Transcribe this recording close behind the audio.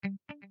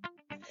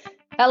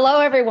Hello,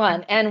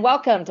 everyone, and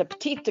welcome to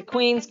Petite to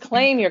Queen's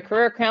Claim Your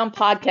Career Crown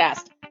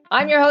podcast.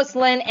 I'm your host,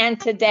 Lynn, and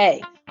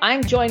today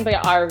I'm joined by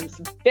our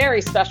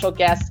very special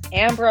guest,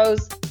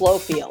 Ambrose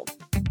Blowfield.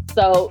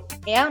 So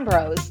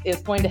Ambrose we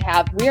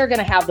are going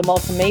to have the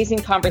most amazing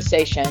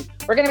conversation.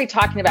 We're going to be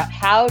talking about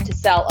how to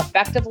sell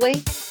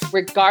effectively,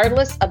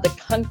 regardless of the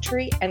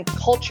country and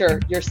culture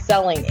you're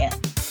selling in.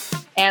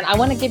 And I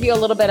want to give you a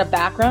little bit of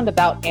background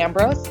about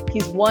Ambrose.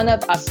 He's one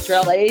of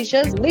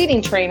Australasia's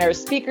leading trainers,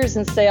 speakers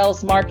in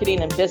sales, marketing,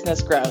 and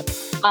business growth.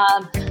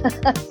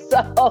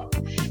 So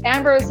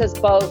Ambrose has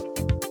both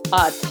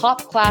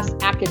top-class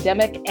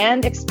academic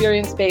and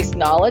experience-based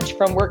knowledge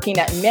from working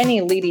at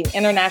many leading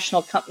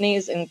international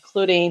companies,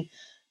 including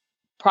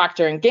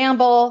Procter &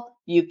 Gamble,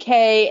 UK,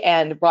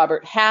 and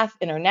Robert Half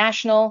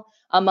International,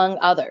 among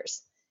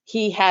others.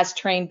 He has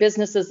trained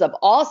businesses of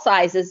all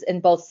sizes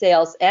in both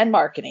sales and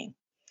marketing.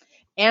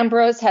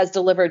 Ambrose has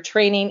delivered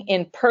training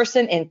in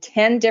person in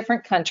 10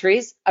 different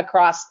countries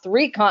across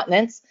 3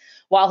 continents,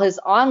 while his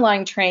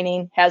online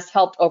training has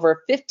helped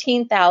over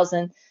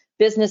 15,000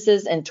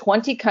 businesses in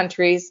 20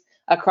 countries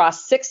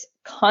across 6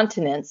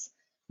 continents,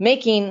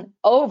 making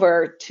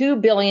over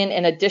 $2 billion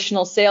in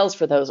additional sales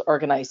for those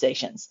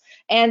organizations.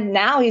 And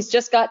now he's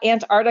just got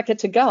Antarctica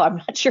to go. I'm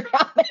not sure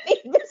how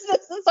many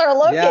businesses are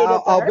located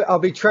there. I'll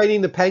be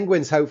training the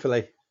penguins,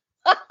 hopefully.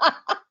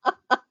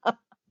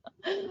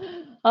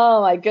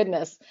 Oh, my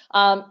goodness.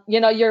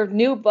 Your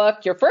new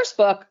book, your first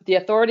book, The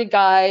Authority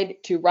Guide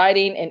to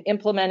Writing and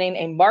Implementing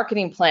a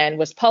Marketing Plan,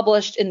 was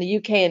published in the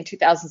UK in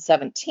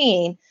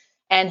 2017.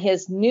 And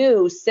his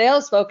new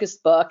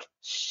sales-focused book,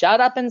 Shut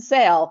Up and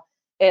Sell,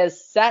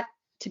 is set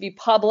to be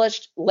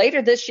published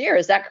later this year.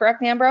 Is that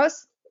correct,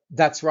 Ambrose?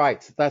 That's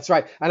right.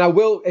 And I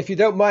will, if you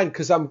don't mind,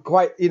 because I'm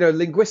quite,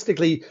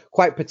 linguistically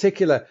quite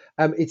particular.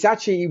 It's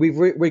actually,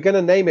 we're going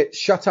to name it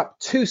Shut Up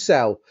to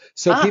Sell,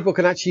 so people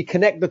can actually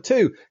connect the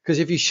two. Because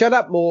if you shut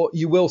up more,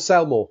 you will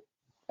sell more.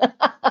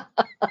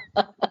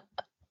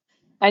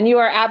 And you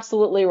are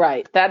absolutely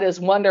right. That is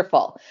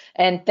wonderful.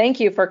 And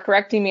thank you for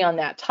correcting me on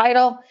that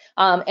title.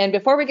 And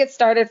before we get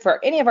started, for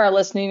any of our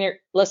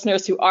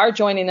listeners who are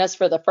joining us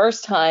for the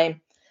first time,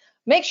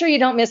 make sure you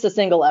don't miss a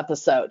single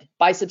episode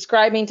by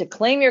subscribing to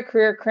Claim Your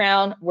Career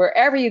Crown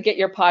wherever you get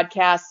your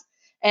podcasts.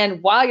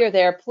 And while you're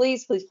there,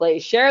 please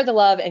share the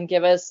love and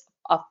give us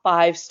a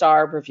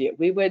 5-star review.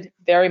 We would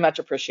very much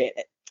appreciate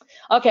it.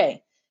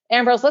 Okay,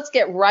 Ambrose, let's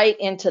get right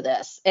into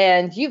this.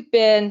 And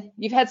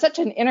you've had such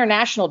an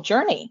international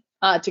journey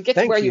to get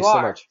to where you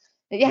are. Thank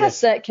you so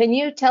much. Yes. Can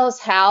you tell us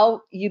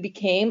how you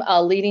became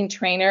a leading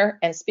trainer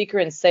and speaker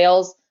in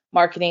sales,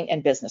 marketing,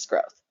 and business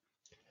growth?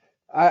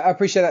 I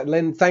appreciate that,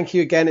 Lynn. Thank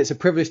you again. It's a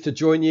privilege to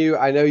join you.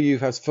 I know you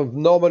have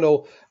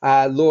phenomenal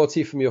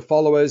loyalty from your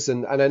followers,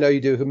 and I know you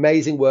do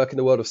amazing work in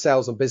the world of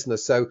sales and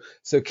business.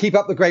 So keep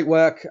up the great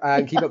work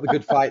and keep up the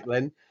good fight,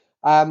 Lynn.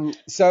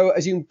 So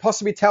as you can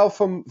possibly tell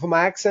from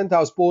my accent, I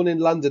was born in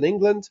London,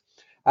 England.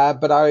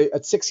 But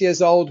at 6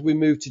 years old, we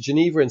moved to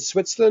Geneva in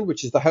Switzerland,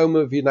 which is the home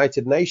of the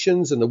United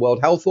Nations and the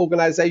World Health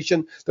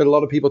Organization that a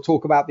lot of people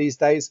talk about these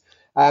days.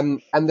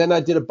 And then I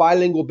did a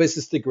bilingual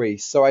business degree.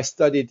 So I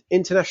studied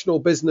international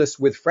business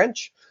with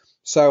French.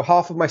 So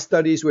half of my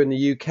studies were in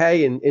the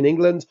UK, in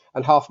England,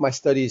 and half of my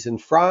studies in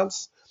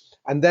France.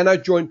 And then I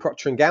joined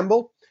Procter &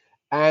 Gamble.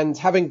 And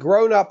having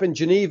grown up in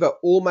Geneva,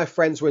 all my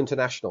friends were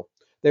international.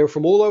 They were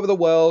from all over the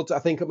world. I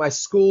think at my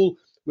school,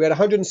 we had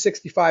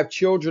 165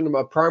 children in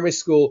my primary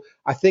school.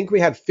 I think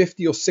we had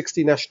 50 or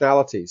 60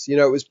 nationalities.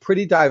 It was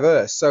pretty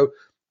diverse. So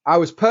I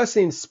was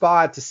personally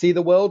inspired to see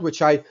the world,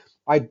 which I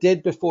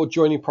did before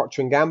joining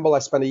Procter & Gamble. I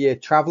spent a year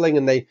traveling,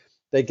 and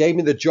they gave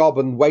me the job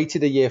and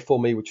waited a year for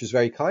me, which was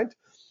very kind.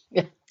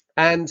 Yeah.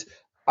 And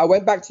I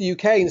went back to the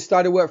UK and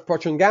started work for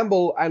Procter &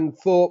 Gamble and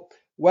thought,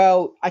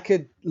 well, I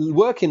could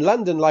work in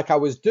London like I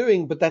was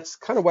doing, but that's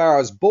kind of where I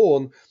was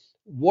born.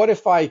 What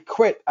if I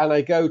quit and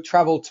I go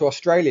travel to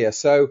Australia?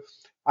 So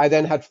I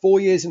then had 4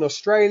 years in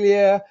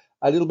Australia,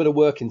 a little bit of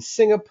work in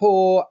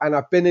Singapore, and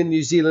I've been in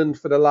New Zealand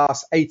for the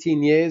last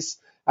 18 years.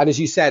 And as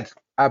you said,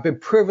 I've been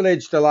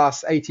privileged the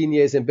last 18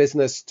 years in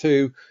business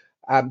to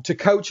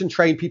coach and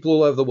train people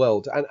all over the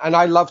world. And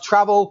I love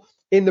travel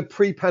in the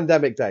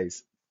pre-pandemic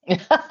days.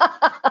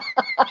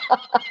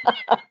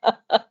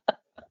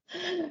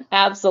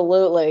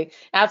 Absolutely.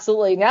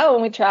 Now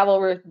when we travel,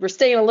 we're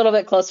staying a little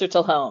bit closer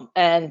to home.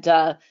 And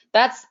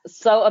that's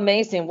so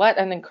amazing. What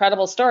an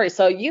incredible story.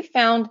 So you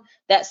found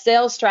that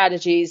sales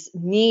strategies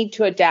need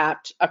to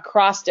adapt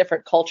across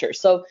different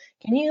cultures. So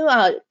can you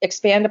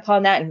expand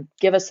upon that and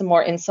give us some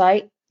more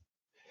insight?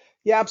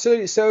 Yeah,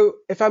 absolutely. So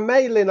if I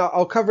may, Lynn,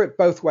 I'll cover it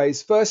both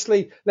ways.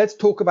 Firstly, let's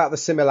talk about the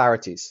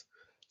similarities.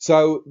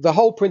 So the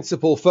whole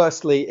principle,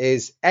 firstly,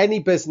 is any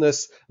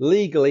business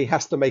legally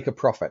has to make a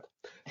profit.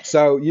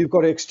 So you've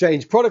got to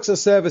exchange products and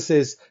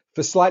services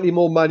for slightly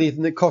more money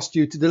than it costs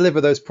you to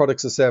deliver those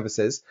products and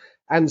services.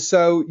 And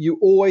so you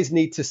always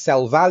need to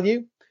sell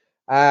value.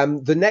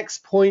 The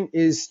next point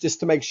is just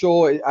to make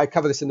sure, I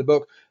cover this in the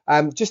book,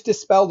 just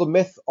dispel the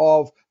myth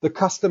of the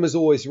customer's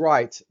always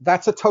right.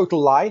 That's a total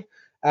lie.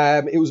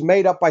 It was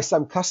made up by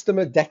some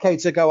customer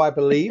decades ago, I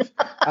believe,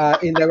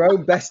 in their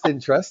own best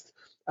interest.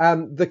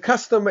 The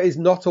customer is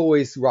not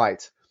always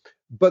right,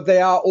 but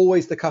they are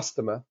always the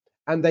customer,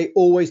 and they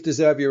always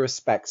deserve your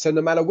respect. So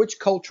no matter which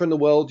culture in the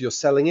world you're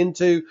selling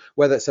into,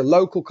 whether it's a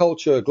local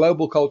culture, a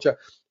global culture,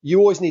 you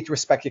always need to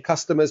respect your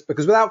customers,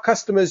 because without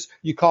customers,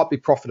 you can't be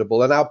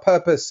profitable. And our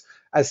purpose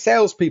as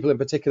salespeople in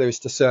particular is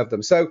to serve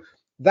them. So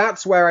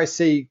that's where I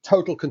see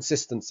total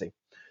consistency.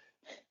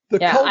 The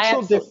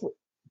cultural difference.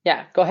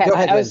 Yeah, go ahead.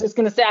 I was just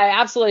going to say, I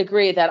absolutely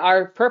agree that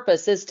our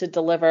purpose is to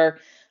deliver,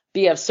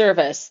 be of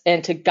service,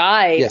 and to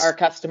guide our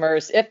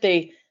customers. If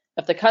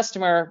the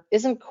customer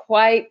isn't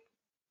quite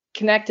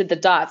connected the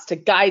dots, to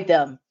guide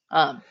them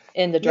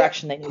in the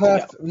direction they need to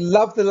go.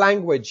 Love the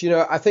language.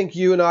 I think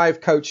you and I have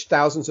coached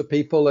thousands of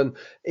people, and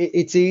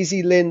it's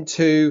easy, Lynn,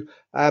 to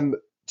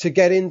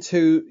get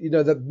into,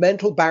 the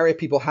mental barrier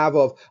people have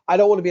of, I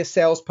don't want to be a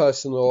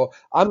salesperson, or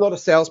I'm not a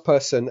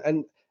salesperson.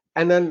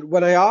 And then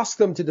when I ask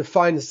them to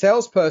define a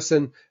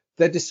salesperson,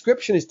 their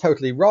description is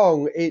totally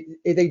wrong.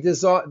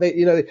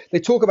 They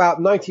talk about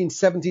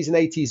 1970s and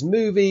 80s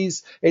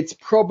movies. It's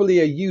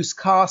probably a used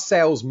car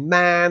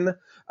salesman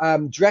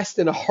dressed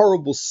in a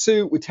horrible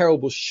suit with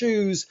terrible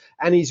shoes,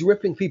 and he's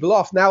ripping people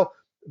off. Now,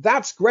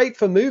 that's great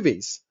for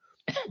movies,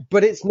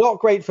 but it's not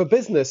great for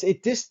business.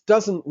 It just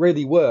doesn't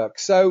really work.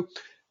 So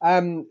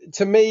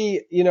to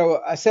me,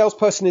 a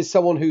salesperson is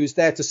someone who's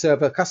there to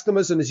serve her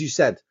customers, and as you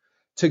said,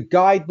 to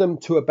guide them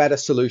to a better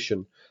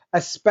solution,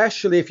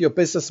 especially if your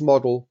business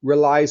model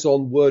relies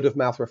on word of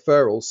mouth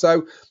referrals.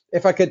 So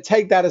if I could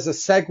take that as a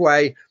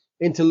segue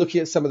into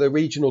looking at some of the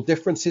regional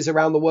differences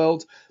around the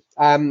world,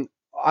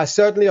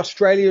 certainly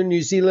Australia and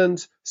New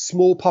Zealand,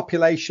 small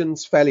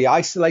populations, fairly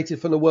isolated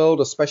from the world,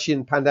 especially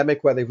in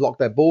pandemic where they've locked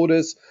their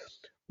borders,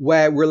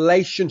 where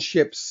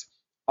relationships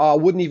are, I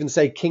wouldn't even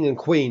say king and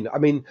queen. I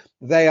mean,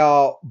 they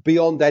are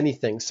beyond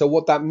anything. So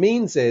what that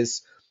means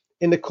is,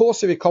 in the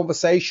course of your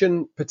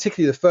conversation,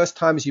 particularly the first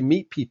times you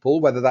meet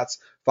people, whether that's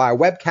via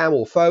webcam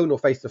or phone or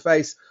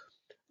face-to-face,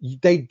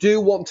 they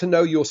do want to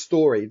know your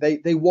story.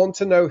 They want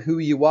to know who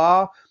you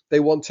are. They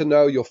want to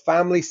know your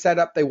family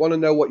setup. They want to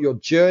know what your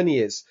journey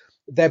is.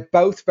 They're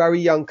both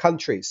very young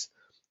countries.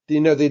 The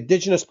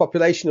indigenous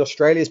population in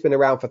Australia has been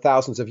around for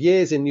thousands of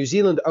years. In New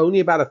Zealand, only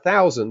about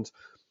 1,000.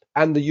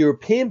 And the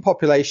European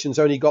population's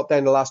only got there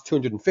in the last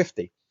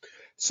 250.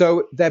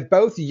 So they're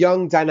both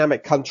young,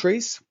 dynamic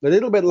countries, a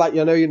little bit like,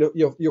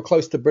 you're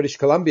close to British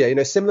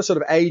Columbia, similar sort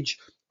of age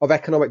of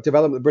economic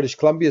development that British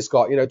Columbia's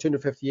got,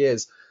 250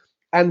 years.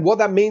 And what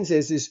that means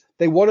is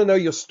they want to know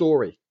your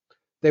story.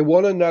 They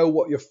want to know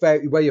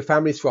where your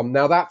family's from.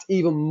 Now, that's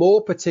even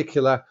more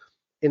particular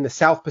in the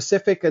South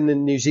Pacific and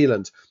in New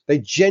Zealand. They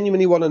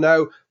genuinely want to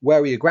know, where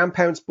were your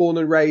grandparents born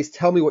and raised?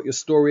 Tell me what your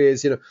story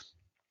is,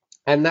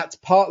 And that's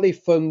partly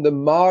from the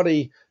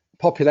Māori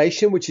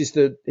population, which is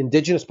the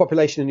indigenous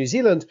population in New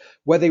Zealand,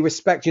 where they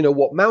respect,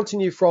 what mountain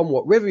you're from,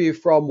 what river you're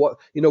from,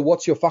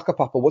 what's your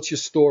whakapapa, what's your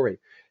story.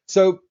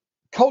 So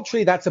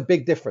culturally, that's a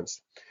big difference.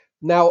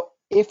 Now,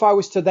 if I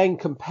was to then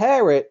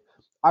compare it,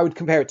 I would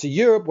compare it to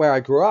Europe, where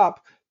I grew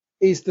up,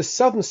 is the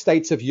southern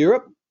states of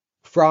Europe,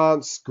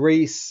 France,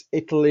 Greece,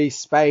 Italy,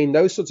 Spain,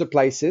 those sorts of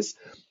places,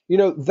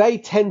 they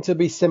tend to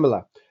be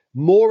similar,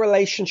 more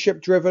relationship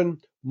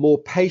driven,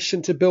 more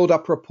patient to build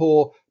up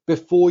rapport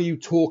before you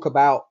talk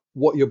about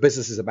what your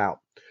business is about.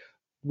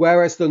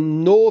 Whereas the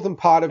northern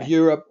part of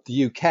Europe,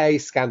 the UK,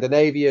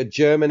 Scandinavia,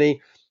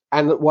 Germany,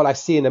 and what I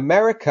see in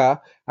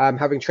America,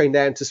 having trained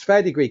there, and to a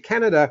fair degree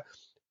Canada,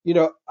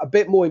 a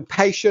bit more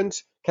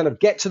impatient, kind of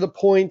get to the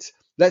point,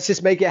 let's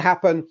just make it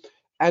happen.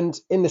 And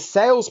in the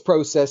sales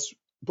process,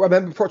 I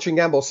remember Procter &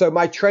 Gamble. So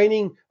my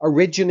training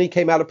originally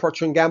came out of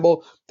Procter &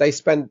 Gamble. They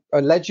spent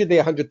allegedly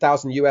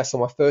 $100,000 US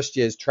on my first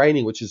year's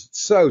training, which is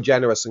so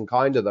generous and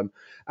kind of them.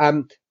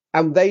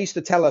 And they used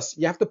to tell us,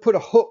 you have to put a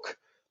hook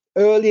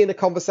early in a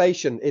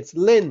conversation. It's,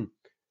 Lynn,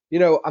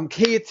 I'm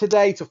here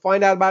today to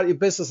find out about your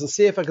business and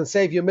see if I can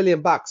save you $1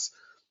 million.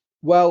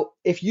 Well,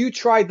 if you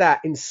tried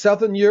that in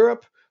Southern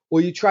Europe,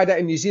 or you tried that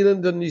in New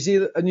Zealand,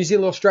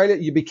 Australia,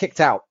 you'd be kicked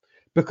out,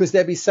 because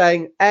they'd be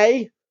saying,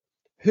 A,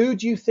 who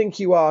do you think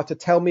you are to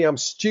tell me I'm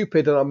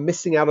stupid and I'm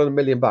missing out on $1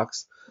 million?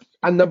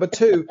 And number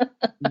two,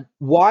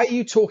 why are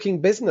you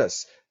talking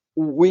business?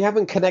 We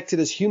haven't connected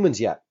as humans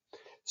yet.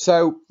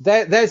 So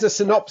there's a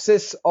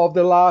synopsis of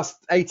the last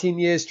 18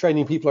 years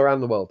training people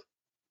around the world.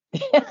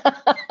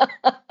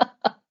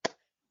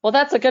 Well,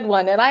 that's a good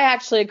one. And I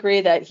actually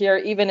agree that here,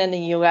 even in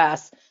the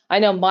US, I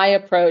know my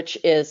approach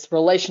is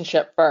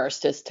relationship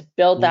first, is to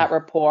build that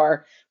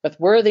rapport with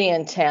worthy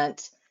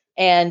intent,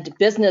 and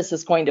business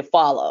is going to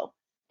follow.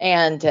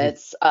 And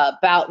it's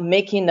about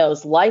making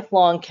those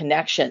lifelong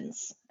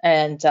connections.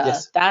 And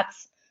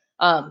that's,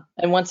 and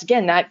once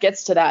again, that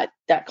gets to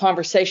that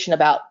conversation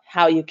about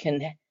how you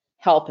can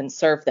help and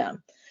serve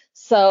them.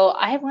 So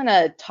I want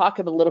to talk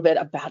a little bit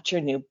about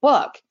your new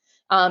book,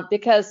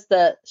 because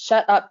the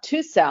Shut Up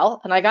to Sell,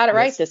 and I got it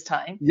right this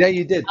time. Yeah,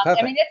 you did.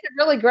 Perfect. I mean, it's a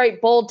really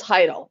great, bold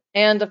title.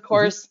 And of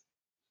course,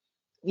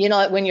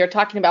 when you're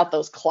talking about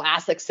those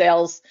classic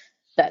sales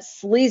that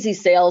sleazy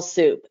sales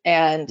soup.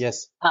 And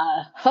Yes.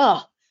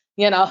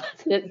 Yeah,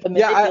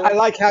 I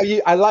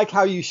like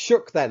how you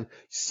shook then.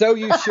 So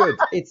you should.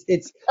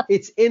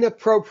 It's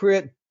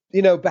inappropriate,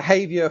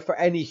 behavior for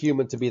any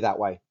human to be that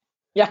way.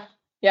 Yeah,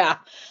 yeah.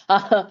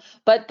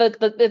 But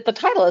the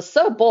title is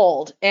so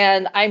bold,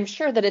 and I'm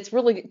sure that it's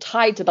really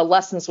tied to the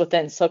lessons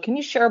within. So can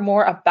you share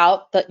more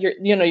about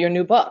your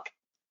new book?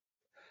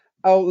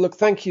 Oh, look,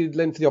 thank you,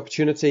 Lynn, for the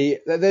opportunity.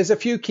 There's a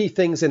few key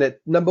things in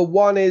it. Number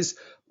one is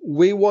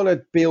we want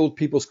to build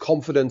people's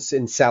confidence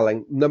in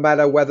selling, no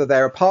matter whether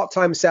they're a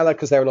part-time seller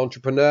because they're an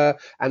entrepreneur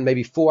and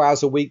maybe 4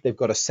 hours a week they've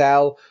got to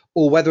sell,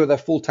 or whether they're a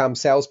full-time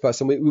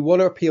salesperson. We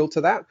want to appeal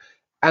to that.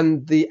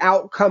 And the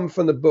outcome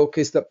from the book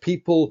is that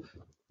people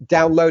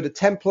download a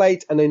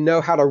template and they know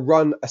how to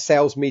run a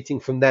sales meeting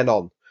from then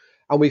on.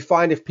 And we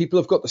find if people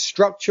have got the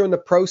structure and the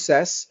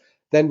process,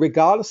 then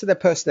regardless of their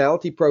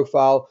personality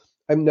profile,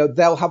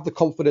 they'll have the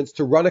confidence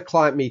to run a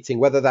client meeting,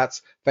 whether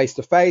that's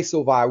face-to-face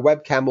or via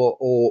webcam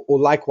or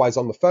likewise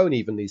on the phone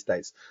even these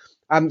days.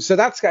 So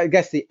that's, I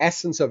guess, the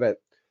essence of it.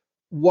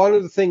 One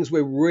of the things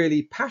we're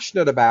really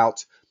passionate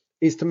about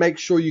is to make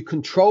sure you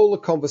control the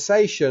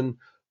conversation,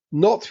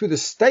 not through the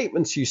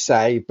statements you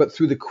say, but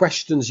through the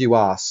questions you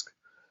ask.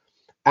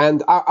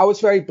 And I was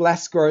very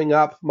blessed growing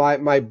up.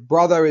 My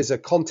brother is a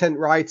content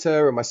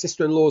writer, and my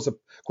sister-in-law is a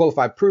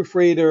qualified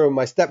proofreader, and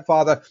my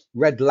stepfather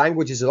read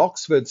languages at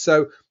Oxford.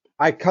 So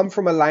I come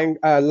from a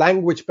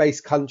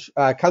language-based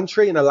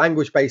country and a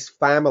language-based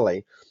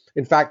family.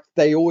 In fact,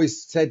 they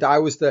always said I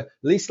was the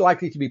least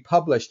likely to be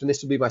published, and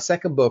this would be my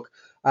second book,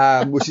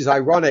 which is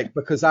ironic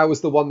because I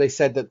was the one they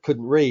said that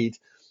couldn't read,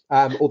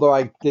 although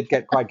I did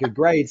get quite good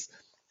grades.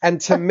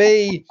 And to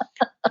me,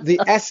 the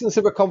essence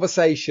of a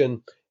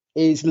conversation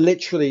is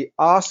literally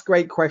ask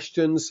great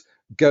questions,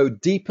 go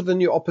deeper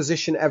than your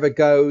opposition ever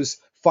goes,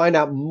 find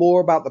out more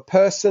about the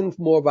person,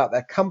 more about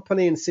their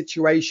company and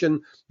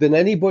situation than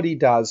anybody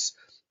does.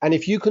 And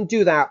if you can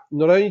do that,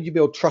 not only do you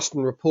build trust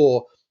and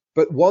rapport,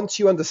 but once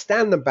you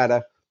understand them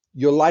better,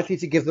 you're likely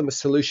to give them a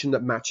solution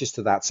that matches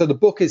to that. So the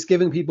book is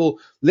giving people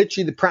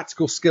literally the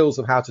practical skills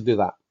of how to do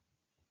that.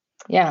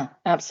 Yeah,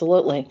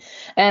 absolutely.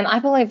 And I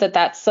believe that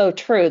that's so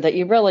true, that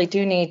you really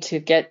do need to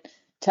get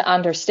to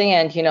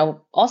understand,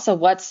 also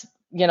what's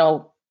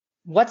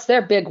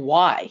their big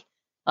why,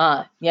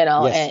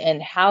 Yes.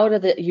 and how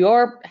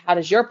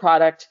does your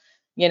product,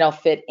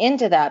 fit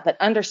into that, but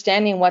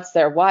understanding what's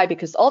their why,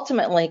 because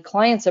ultimately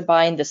clients are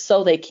buying this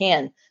so they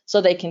can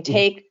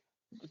take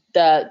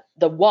the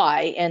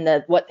why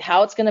and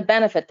how it's going to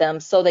benefit them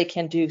so they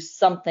can do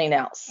something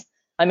else.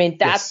 I mean,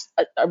 that's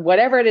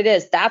whatever it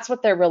is, that's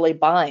what they're really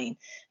buying.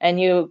 And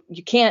you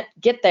can't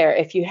get there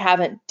if you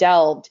haven't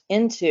delved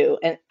into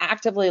and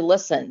actively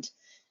listened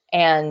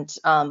and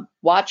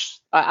watched.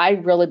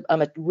 I'm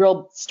a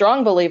real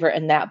strong believer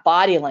in that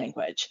body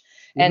language.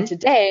 Mm-hmm. And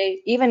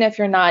today, even if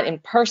you're not in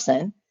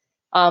person,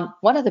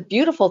 one of the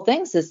beautiful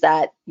things is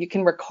that you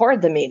can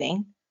record the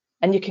meeting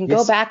and you can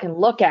go back and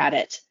look at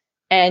it.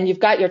 And you've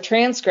got your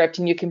transcript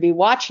and you can be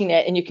watching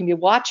it, and you can be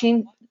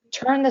watching,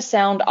 turn the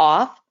sound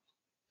off.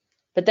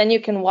 But then you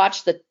can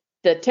watch the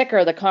ticker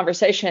of the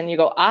conversation and you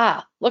go,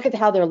 look at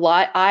how their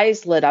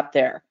eyes lit up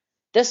there.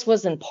 This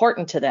was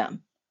important to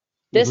them.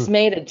 This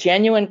made a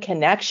genuine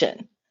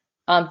connection.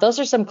 Those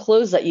are some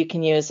clues that you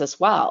can use as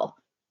well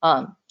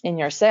in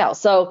your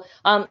sales. So,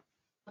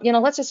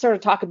 let's just sort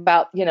of talk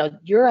about,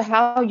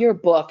 how your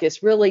book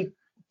is really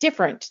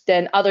different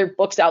than other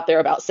books out there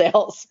about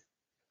sales.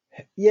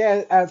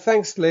 Yeah,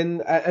 thanks,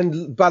 Lynn.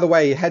 And by the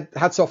way,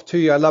 hats off to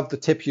you. I love the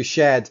tip you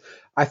shared.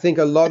 I think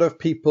a lot of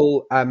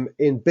people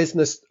in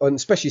business, and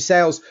especially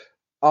sales,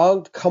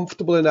 aren't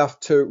comfortable enough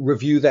to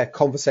review their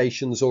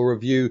conversations or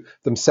review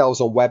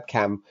themselves on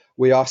webcam.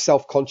 We are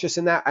self-conscious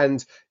in that.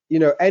 And,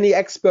 any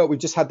expert, we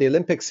just had the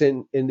Olympics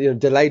in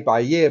delayed by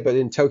a year, but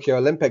in Tokyo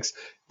Olympics,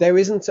 there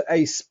isn't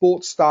a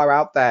sports star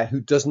out there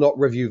who does not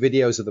review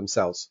videos of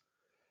themselves.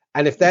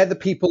 And if they're the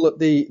people at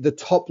the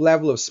top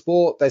level of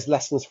sport, there's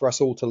lessons for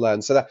us all to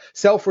learn. So that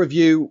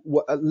self-review,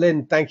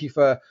 Lynn, thank you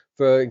for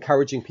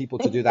encouraging people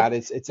to do that.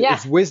 It's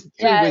true wisdom.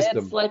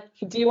 It's like,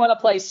 do you want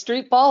to play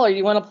street ball or do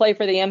you want to play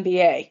for the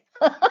NBA?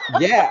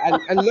 Yeah,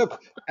 and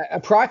look,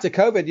 prior to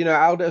COVID,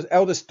 our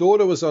eldest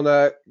daughter was on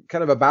a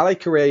kind of a ballet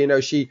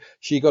career. She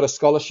got a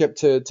scholarship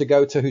to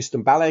go to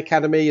Houston Ballet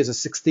Academy as a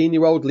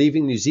 16-year-old,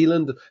 leaving New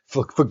Zealand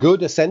for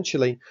good,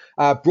 essentially.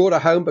 Brought her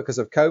home because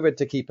of COVID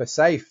to keep her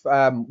safe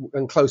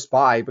and close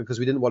by, because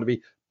we didn't want to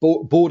be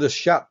borders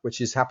shut, which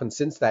has happened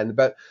since then.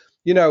 But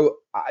she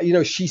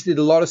did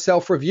a lot of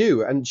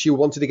self-review, and she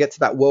wanted to get to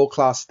that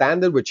world-class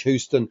standard, which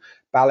Houston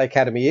Ballet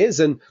Academy is,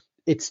 and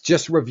it's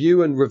just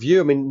review and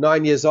review. I mean,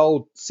 9 years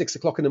old, 6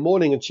 o'clock in the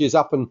morning, and she's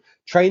up and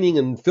training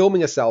and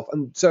filming herself.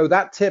 And so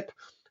that tip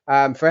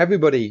for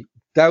everybody,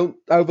 don't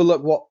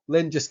overlook what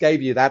Lynn just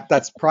gave you.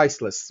 That's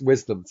priceless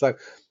wisdom. So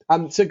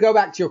go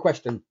back to your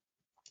question.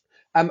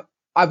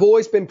 I've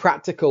always been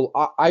practical.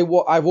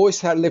 I've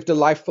always lived a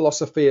life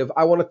philosophy of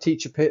I want to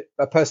teach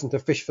a person to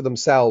fish for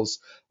themselves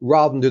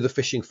rather than do the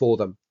fishing for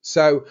them.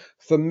 So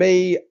for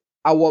me,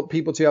 I want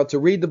people to be able to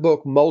read the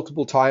book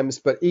multiple times,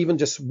 but even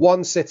just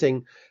one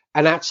sitting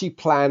and actually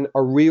plan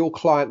a real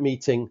client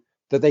meeting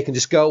that they can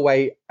just go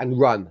away and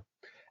run.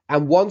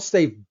 And once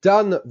they've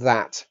done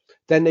that,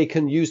 then they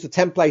can use the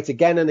template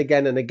again and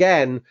again and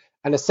again,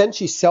 and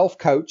essentially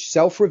self-coach,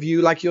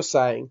 self-review, like you're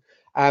saying,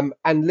 and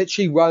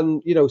literally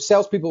run.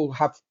 Salespeople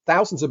have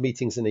thousands of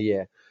meetings in a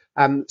year.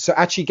 So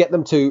actually get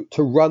them to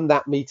run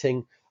that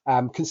meeting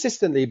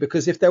consistently,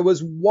 because if there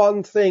was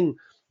one thing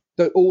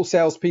that all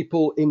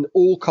salespeople in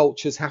all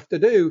cultures have to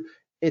do,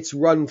 it's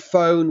run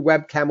phone,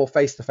 webcam, or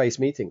face-to-face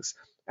meetings.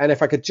 And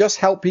if I could just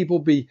help people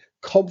be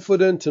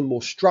confident and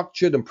more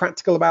structured and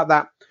practical about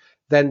that,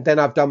 then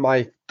I've done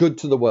my good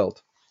to the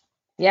world.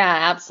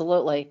 Yeah,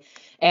 absolutely.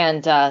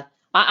 And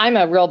I'm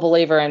a real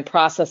believer in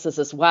processes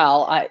as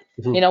well.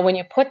 When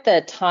you put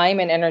the time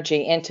and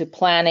energy into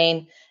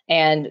planning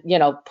and,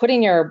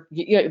 putting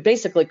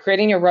basically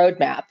creating your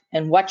roadmap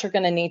and what you're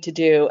going to need to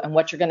do and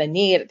what you're going to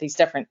need at these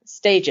different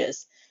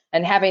stages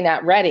and having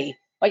that ready,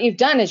 what you've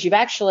done is you've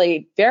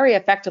actually very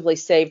effectively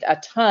saved a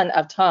ton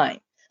of time.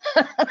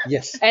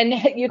 Yes. And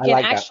you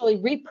can actually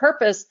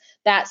repurpose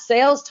that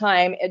sales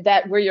time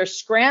where you're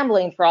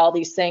scrambling for all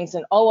these things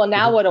and,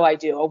 now what do I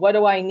do? Or what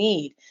do I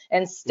need?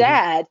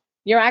 Instead,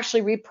 you're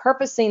actually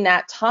repurposing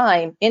that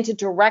time into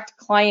direct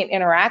client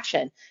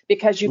interaction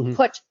because you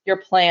put your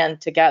plan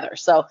together.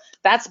 So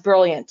that's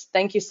brilliant.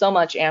 Thank you so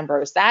much,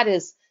 Ambrose. That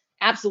is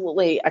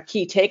absolutely a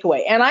key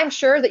takeaway. And I'm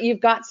sure that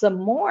you've got some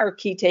more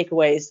key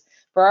takeaways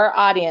for our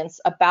audience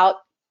about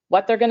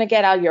what they're going to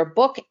get out of your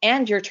book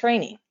and your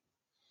training.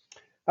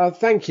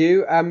 Thank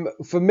you.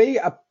 For me,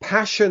 a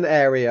passion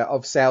area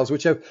of sales,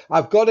 which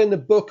I've got in the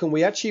book, and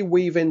we actually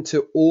weave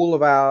into all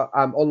of our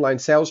online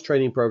sales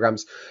training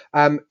programs,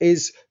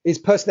 is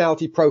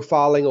personality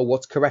profiling, or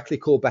what's correctly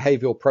called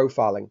behavioral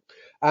profiling.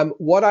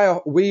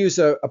 We use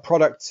a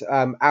product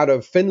out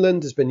of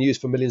Finland, has been used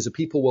for millions of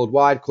people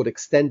worldwide, called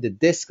Extended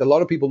DISC. A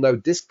lot of people know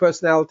DISC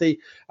personality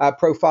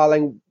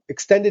profiling.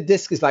 Extended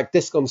DISC is like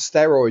DISC on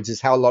steroids,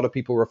 is how a lot of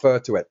people refer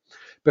to it,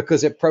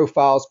 because it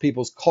profiles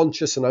people's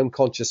conscious and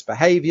unconscious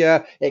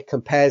behavior. It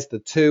compares the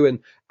two,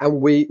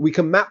 and we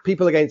can map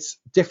people against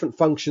different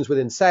functions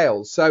within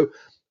sales. So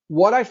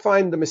what I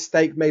find the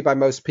mistake made by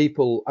most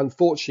people,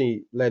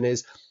 unfortunately, Lynn,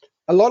 is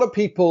a lot of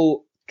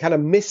people kind of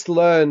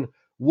mislearn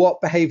what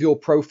behavioral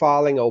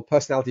profiling or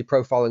personality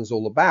profiling is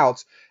all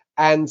about.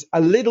 And a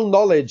little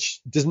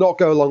knowledge does not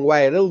go a long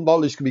way. A little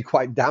knowledge can be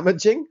quite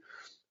damaging.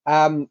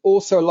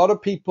 Also, a lot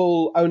of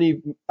people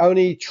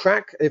only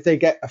track if they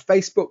get a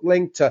Facebook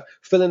link to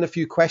fill in a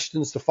few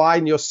questions to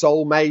find your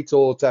soulmate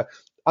or to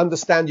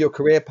understand your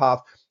career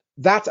path.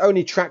 That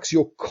only tracks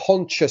your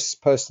conscious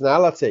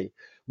personality,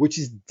 which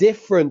is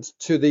different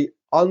to the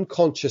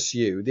unconscious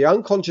you. The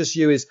unconscious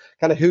you is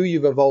kind of who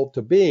you've evolved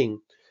to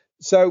being.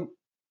 So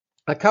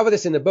I cover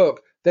this in the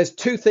book. There's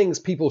two things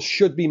people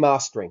should be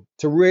mastering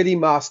to really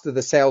master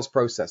the sales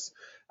process.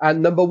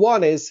 And number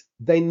one is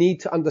they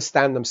need to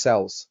understand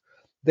themselves.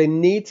 They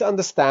need to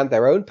understand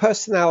their own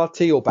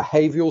personality or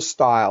behavioral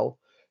style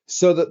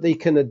so that they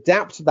can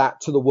adapt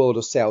that to the world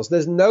of sales.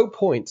 There's no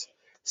point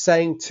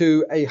saying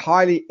to a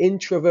highly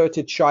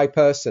introverted, shy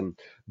person,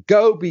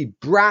 go be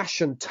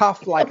brash and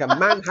tough like a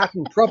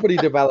Manhattan property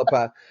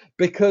developer,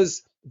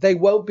 because they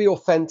won't be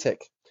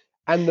authentic.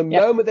 And the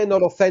moment they're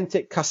not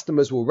authentic,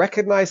 customers will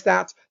recognize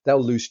that.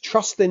 They'll lose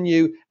trust in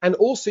you. And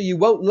also, you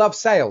won't love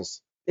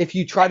sales if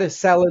you try to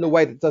sell in a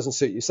way that doesn't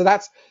suit you. So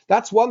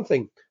that's one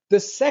thing. The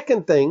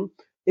second thing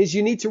is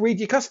you need to read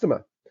your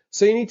customer.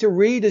 So you need to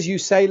read, as you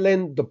say,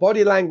 Lynn, the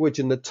body language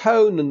and the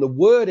tone and the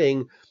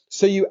wording,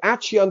 so you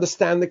actually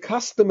understand the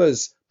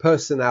customer's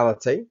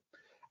personality.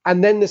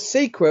 And then the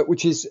secret,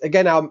 which is,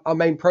 again, our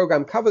main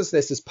program covers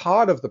this as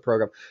part of the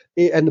program,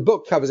 and the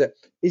book covers it,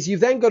 is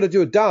you've then got to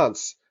do a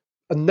dance.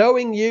 And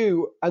knowing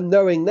you and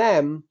knowing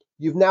them,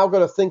 you've now got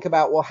to think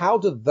about, well, how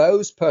do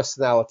those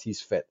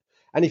personalities fit?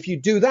 And if you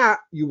do that,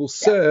 you will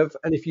serve.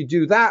 And if you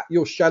do that,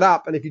 you'll shut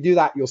up. And if you do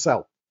that, you'll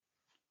sell.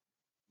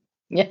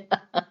 Yeah,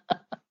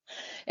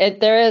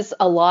 there is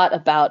a lot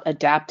about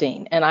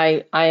adapting, and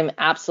I'm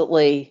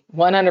absolutely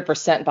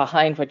 100%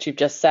 behind what you've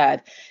just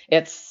said.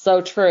 It's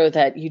so true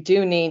that you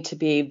do need to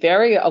be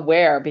very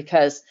aware,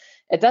 because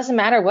it doesn't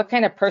matter what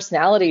kind of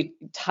personality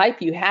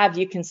type you have,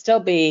 you can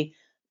still be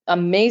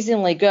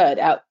amazingly good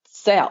at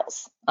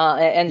sales.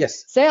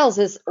 Sales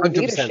is 100%.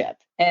 Leadership,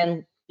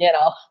 and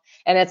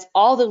and it's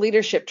all the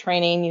leadership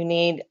training you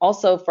need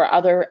also for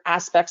other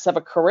aspects of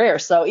a career.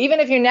 So even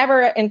if you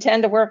never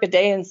intend to work a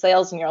day in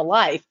sales in your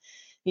life,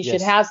 you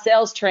should have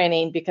sales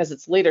training, because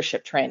it's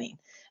leadership training.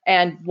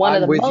 And one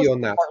of the most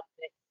important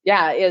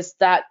things, is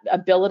that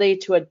ability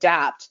to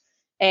adapt.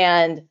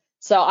 And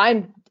so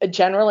I'm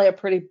generally a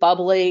pretty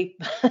bubbly,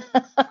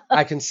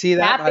 I can see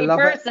that. happy I love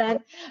person.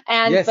 It.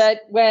 And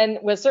but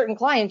with certain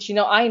clients,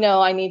 I know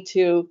I need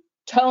to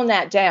tone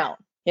that down,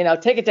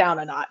 take it down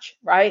a notch,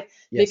 right?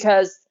 Yes.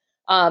 Because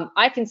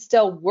I can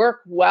still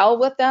work well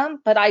with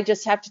them, but I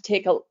just have to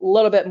take a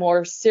little bit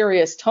more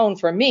serious tone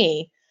for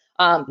me.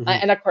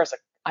 And of course,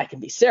 I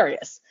can be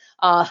serious,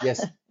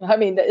 Yes. I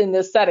mean, in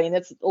this setting,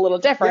 it's a little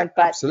different,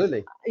 but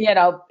Absolutely.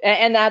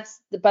 and that's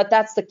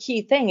the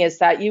key thing, is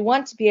that you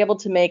want to be able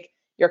to make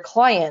your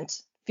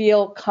client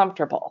feel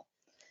comfortable,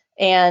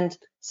 and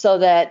so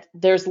that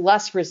there's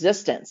less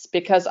resistance,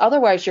 because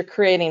otherwise you're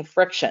creating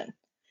friction.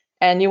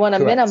 And you want to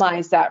Correct.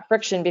 minimize that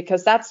friction,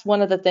 because that's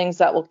one of the things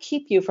that will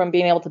keep you from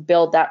being able to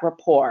build that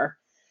rapport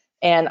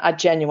and a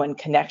genuine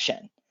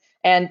connection.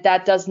 And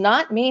that does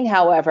not mean,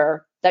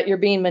 however, that you're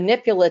being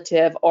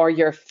manipulative or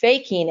you're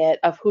faking it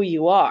of who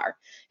you are.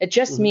 It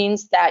just Mhm.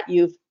 means that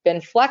you've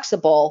been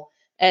flexible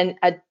and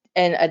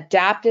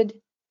adapted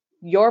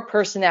your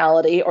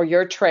personality or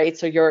your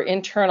traits or your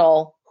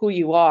internal who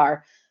you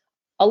are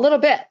a little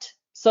bit,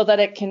 so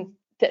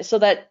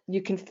that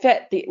you can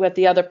fit with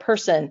the other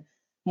person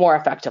more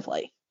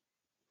effectively.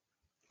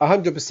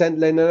 100%,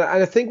 Lynn. And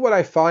I think what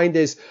I find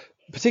is,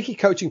 particularly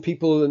coaching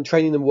people and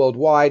training them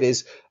worldwide,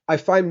 is I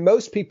find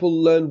most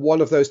people learn one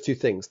of those two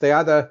things. They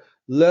either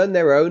learn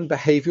their own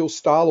behavioral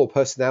style or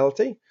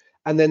personality,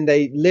 and then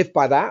they live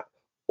by that,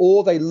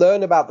 or they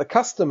learn about the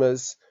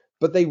customers,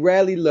 but they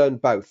rarely learn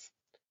both.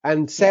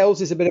 And Yeah.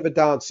 sales is a bit of a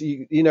dance.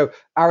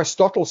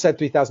 Aristotle said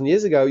 3,000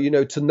 years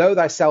ago, to know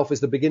thyself is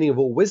the beginning of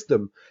all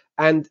wisdom.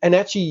 And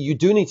actually, you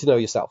do need to know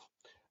yourself.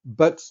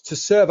 But to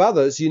serve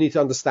others, you need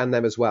to understand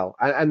them as well.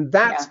 And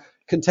that Yeah.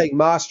 can take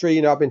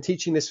mastery. I've been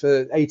teaching this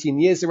for 18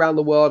 years around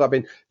the world. I've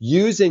been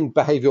using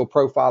behavioral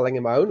profiling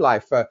in my own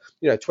life for,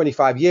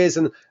 25 years.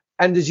 And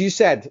as you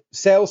said,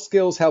 sales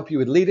skills help you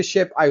with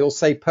leadership. I will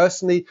say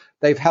personally,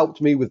 they've helped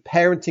me with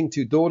parenting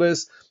two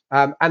daughters.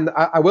 And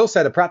I will say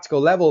at a practical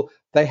level,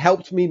 they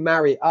helped me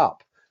marry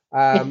up.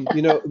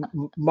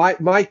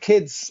 My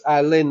kids,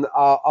 Lynn,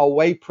 are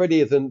way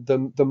prettier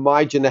than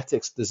my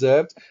genetics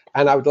deserved,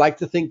 and I would like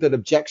to think that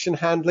objection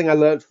handling I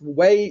learned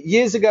way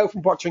years ago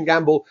from Procter and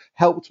Gamble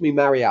helped me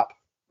marry up.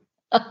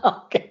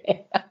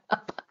 Okay.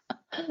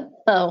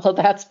 Oh, well,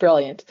 that's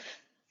brilliant.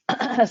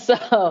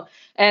 So,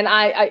 and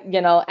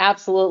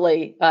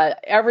absolutely,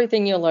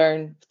 everything you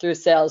learn through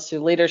sales,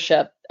 through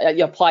leadership,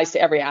 applies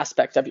to every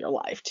aspect of your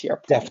life, to your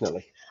point.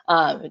 Definitely.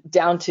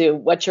 Down to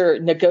what you're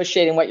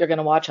negotiating, what you're going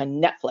to watch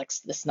on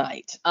Netflix this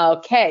night.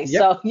 Okay, Yep.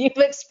 so you've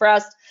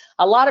expressed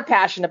a lot of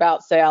passion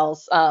about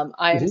sales.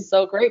 I am Mhm.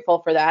 so grateful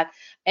for that.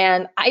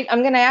 And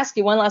I'm going to ask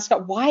you one last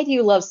question. Why do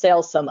you love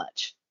sales so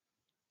much?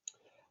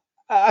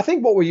 I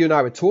think what you and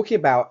I were talking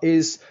about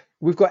is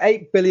we've got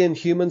 8 billion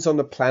humans on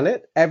the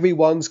planet.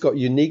 Everyone's got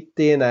unique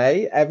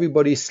DNA.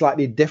 Everybody's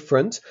slightly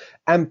different.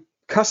 And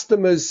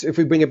customers, if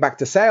we bring it back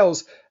to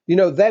sales,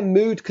 their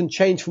mood can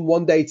change from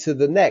one day to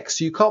the next.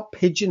 So you can't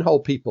pigeonhole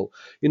people.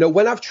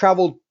 When I've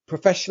traveled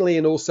professionally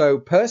and also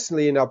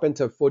personally, and I've been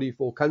to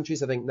 44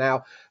 countries, I think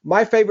now,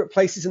 my favorite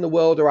places in the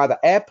world are either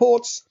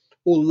airports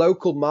or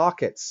local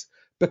markets,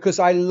 because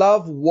I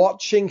love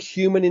watching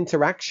human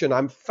interaction.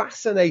 I'm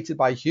fascinated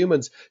by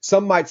humans.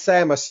 Some might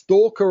say I'm a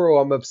stalker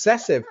or I'm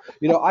obsessive.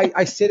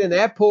 I sit in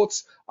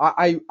airports.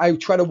 I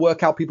try to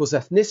work out people's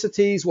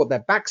ethnicities, what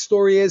their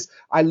backstory is.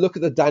 I look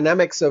at the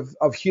dynamics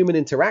of human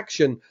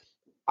interaction.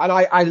 And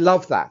I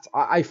love that.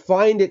 I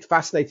find it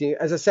fascinating.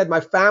 As I said, my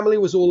family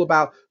was all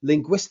about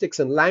linguistics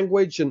and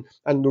language and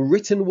the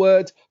written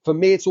word. For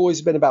me, it's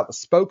always been about the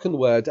spoken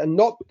word and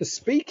not the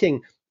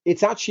speaking.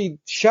 It's actually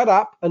shut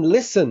up and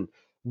listen.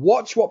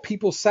 Watch what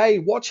people say.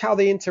 Watch how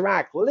they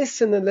interact.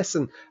 Listen and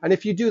listen. And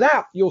if you do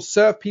that, you'll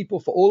serve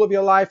people for all of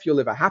your life. You'll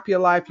live a happier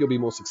life. You'll be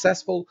more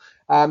successful.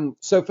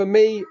 So for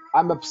me,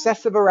 I'm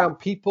obsessive around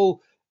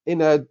people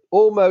in a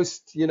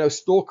almost,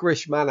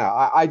 stalkerish manner.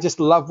 I just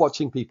love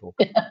watching people.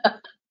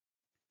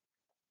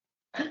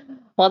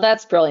 Well,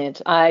 that's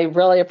brilliant. I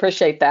really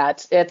appreciate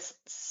that. It's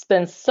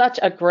been such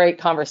a great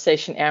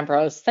conversation,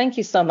 Ambrose. Thank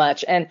you so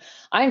much. And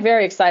I'm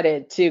very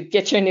excited to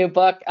get your new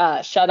book,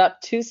 Shut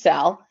Up to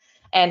Sell,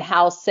 and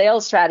how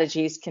sales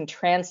strategies can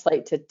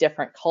translate to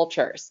different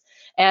cultures.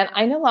 And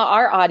I know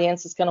our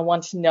audience is going to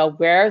want to know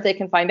where they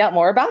can find out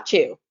more about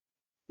you.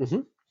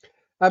 Mm-hmm.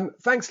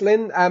 Thanks,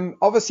 Lynn.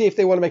 Obviously, if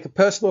they want to make a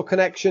personal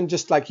connection,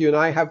 just like you and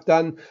I have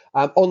done,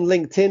 on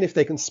LinkedIn, if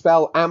they can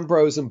spell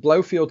Ambrose and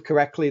Blowfield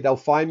correctly, they'll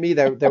find me.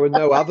 There are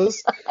no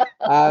others.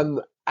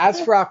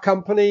 As for our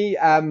company,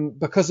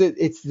 because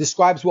it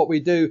describes what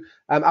we do,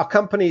 our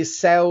company is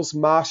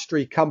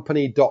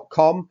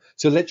salesmasterycompany.com.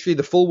 So literally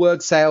the full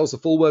word sales, the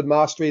full word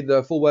mastery,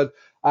 the full word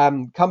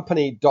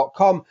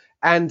company.com.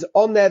 And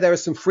on there are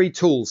some free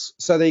tools.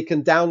 So they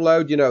can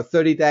download, a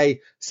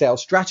 30-day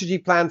sales strategy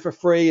plan for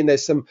free. And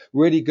there's some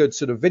really good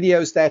sort of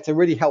videos there to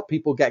really help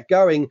people get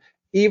going,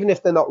 even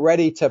if they're not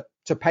ready to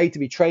pay to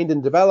be trained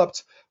and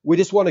developed. We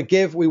just want to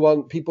give. We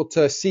want people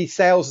to see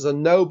sales as a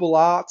noble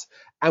art.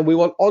 And we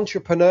want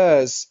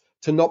entrepreneurs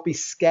to not be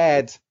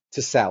scared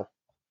to sell.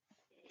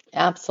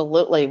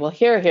 Absolutely. Well,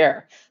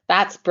 here.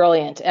 That's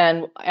brilliant.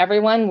 And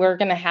everyone, we're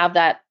going to have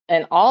that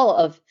and all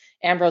of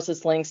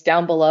Ambrose's links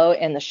down below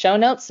in the show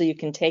notes, so you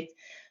can take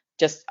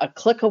just a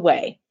click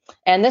away.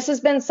 And this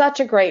has been such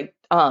a great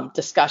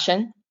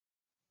discussion.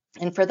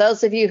 And for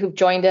those of you who've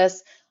joined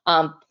us,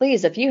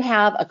 Please, if you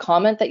have a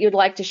comment that you'd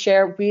like to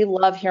share, we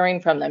love hearing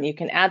from them. You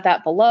can add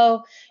that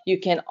below. You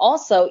can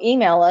also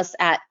email us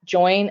at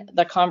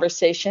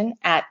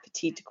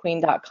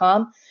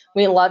jointheconversation@petitequeen.com.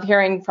 We love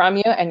hearing from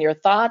you and your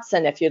thoughts.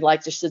 And if you'd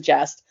like to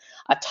suggest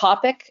a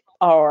topic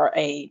or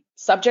a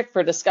subject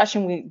for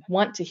discussion, we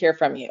want to hear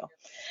from you.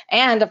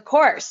 And of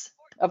course,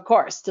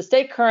 to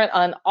stay current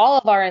on all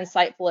of our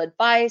insightful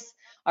advice,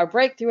 our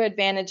breakthrough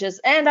advantages,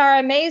 and our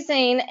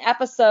amazing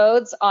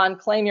episodes on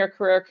Claim Your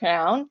Career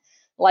Crown,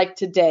 like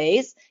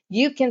today's,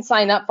 you can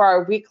sign up for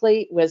our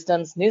weekly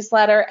Wisdoms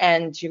newsletter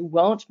and you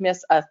won't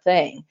miss a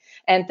thing.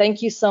 And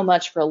thank you so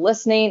much for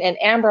listening. And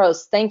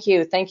Ambrose, thank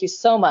you. Thank you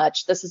so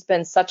much. This has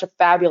been such a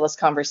fabulous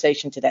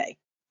conversation today.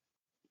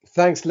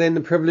 Thanks, Lynn.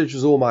 The privilege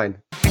was all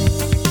mine.